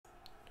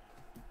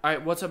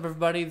Alright, what's up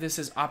everybody? This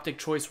is Optic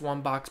Choice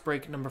 1 box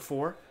break number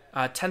 4.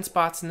 10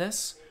 spots in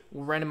this.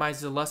 We'll randomize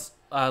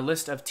the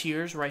list of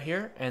tiers right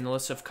here and the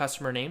list of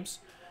customer names.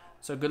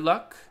 So good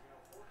luck.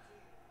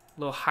 A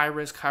little high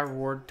risk, high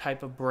reward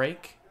type of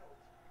break.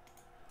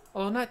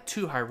 Although not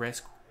too high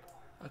risk,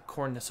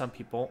 according to some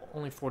people.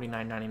 Only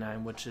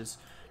 $49.99, which is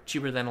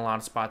cheaper than a lot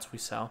of spots we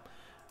sell.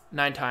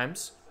 9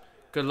 times.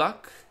 Good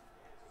luck.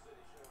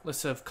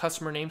 List of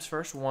customer names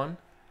first. 1,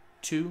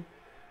 2,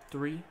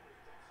 3,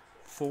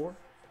 4.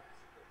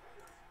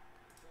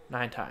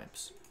 9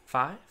 times.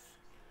 5,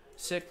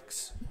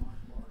 6,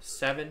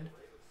 7,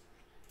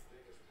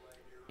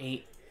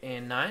 8,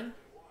 and 9.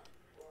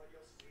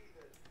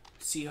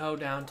 C-ho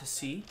down to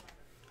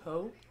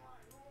C-ho.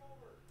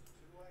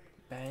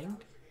 Bang.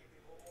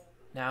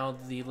 Now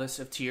the list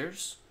of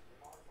tiers.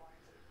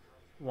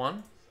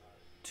 1,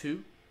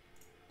 2,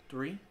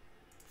 3,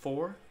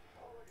 4,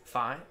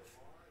 5,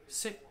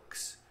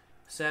 6,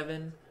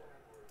 7,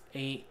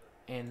 8,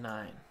 and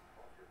 9.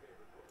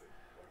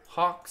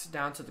 Hawks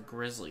down to the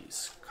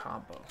Grizzlies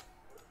combo.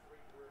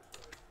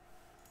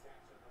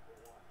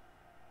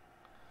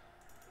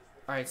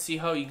 Alright,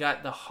 C-ho, you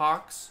got the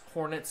Hawks,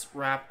 Hornets,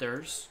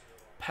 Raptors,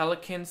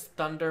 Pelicans,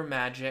 Thunder,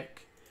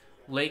 Magic,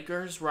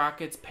 Lakers,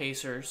 Rockets,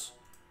 Pacers,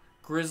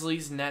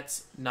 Grizzlies,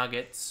 Nets,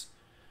 Nuggets.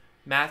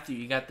 Matthew,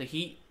 you got the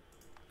Heat,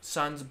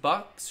 Suns,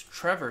 Bucks,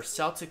 Trevor,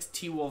 Celtics,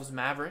 T-Wolves,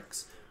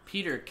 Mavericks,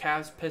 Peter,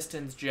 Cavs,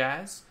 Pistons,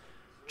 Jazz,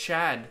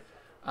 Chad,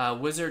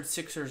 Wizards,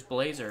 Sixers,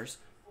 Blazers,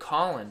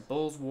 Colin,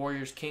 Bulls,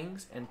 Warriors,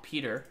 Kings, and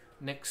Peter,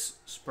 Knicks,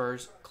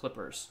 Spurs,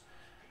 Clippers.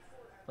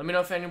 Let me know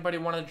if anybody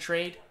wanted to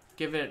trade.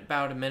 Give it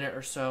about a minute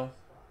or so.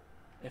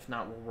 If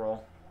not, we'll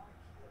roll.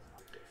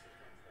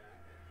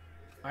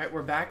 Alright,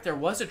 we're back. There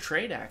was a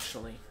trade,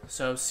 actually.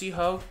 So,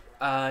 C-ho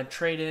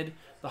traded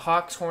the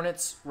Hawks,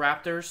 Hornets,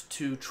 Raptors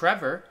to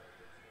Trevor.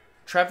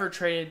 Trevor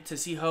traded to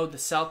C-ho the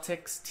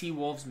Celtics,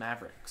 T-Wolves,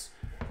 Mavericks.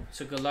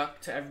 So, good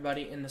luck to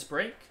everybody in this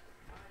break.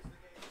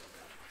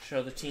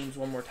 Show the teams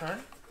one more time.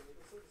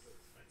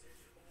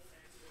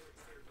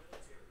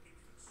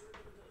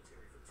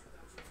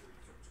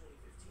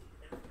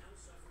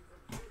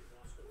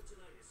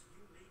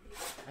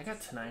 I got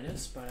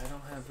tinnitus, but I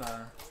don't have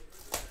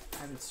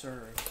had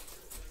surgery.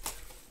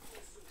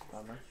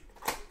 Bummer.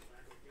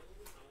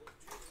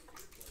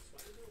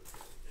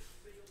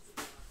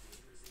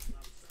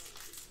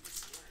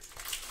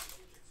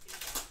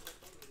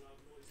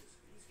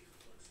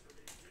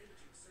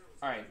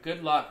 Alright,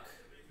 good luck.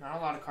 Not a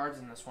lot of cards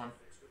in this one.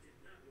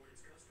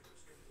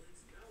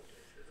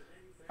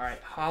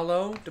 Alright,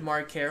 Hollow,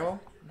 DeMar Carroll,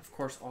 and of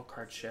course all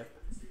cards ship.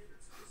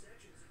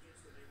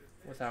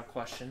 Without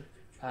question.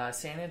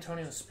 San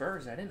Antonio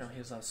Spurs. I didn't know he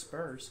was on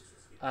Spurs.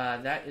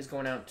 That is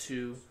going out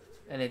to,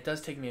 and it does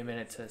take me a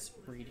minute to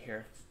read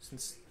here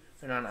since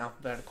they're not in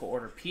alphabetical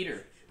order.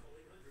 Peter.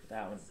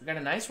 That one. We got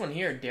a nice one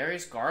here.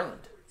 Darius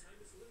Garland.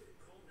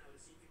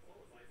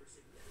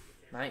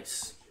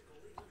 Nice.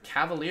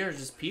 Cavaliers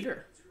is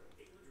Peter.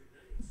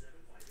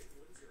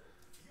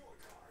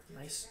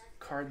 Nice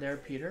card there,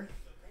 Peter.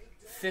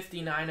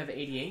 59 of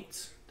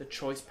 88. The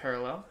choice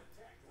parallel.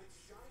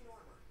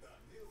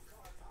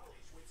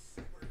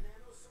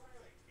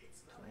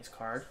 Nice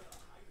card.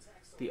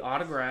 The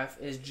autograph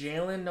is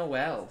Jalen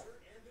Noel.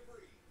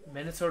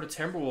 Minnesota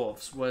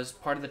Timberwolves was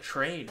part of the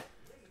trade.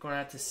 Going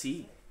out to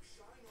C.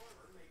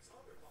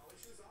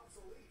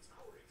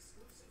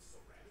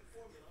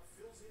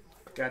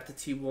 Got the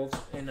T-Wolves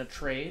in a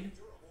trade.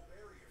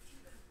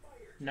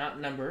 Not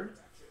numbered.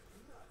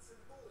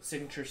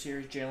 Signature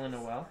Series Jalen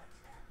Noel.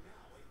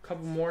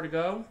 Couple more to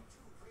go.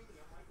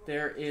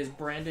 There is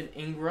Brandon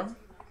Ingram.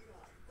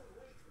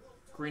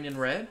 Green and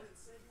red.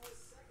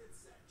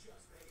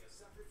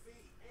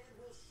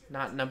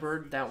 Not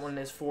numbered. That one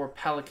is for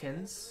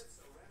Pelicans.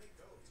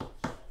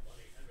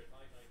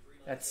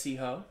 That's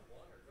C-ho.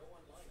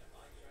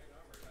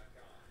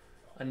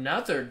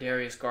 Another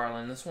Darius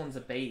Garland. This one's a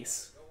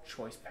base.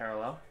 Choice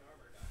parallel.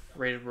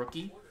 Rated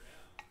rookie.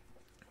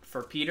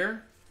 For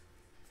Peter.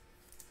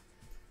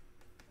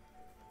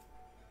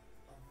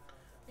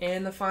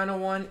 And the final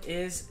one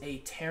is a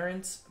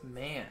Terrence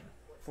Mann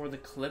for the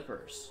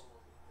Clippers.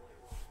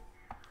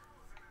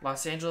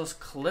 Los Angeles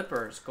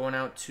Clippers going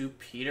out to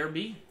Peter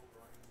B.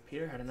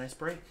 Peter had a nice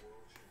break.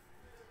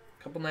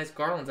 Couple nice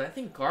Garlands. I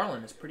think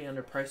Garland is pretty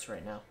underpriced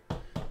right now.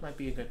 Might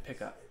be a good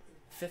pickup.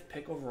 5th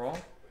pick overall.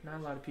 Not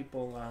a lot of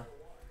people,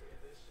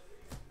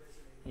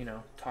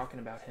 talking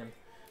about him.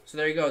 So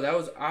there you go. That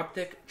was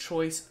Optic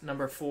Choice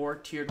number 4,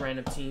 tiered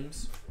random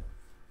teams.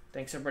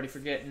 Thanks everybody for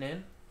getting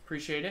in.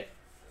 Appreciate it.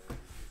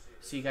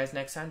 See you guys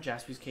next time.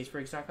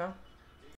 JaspysCaseBreaks.com.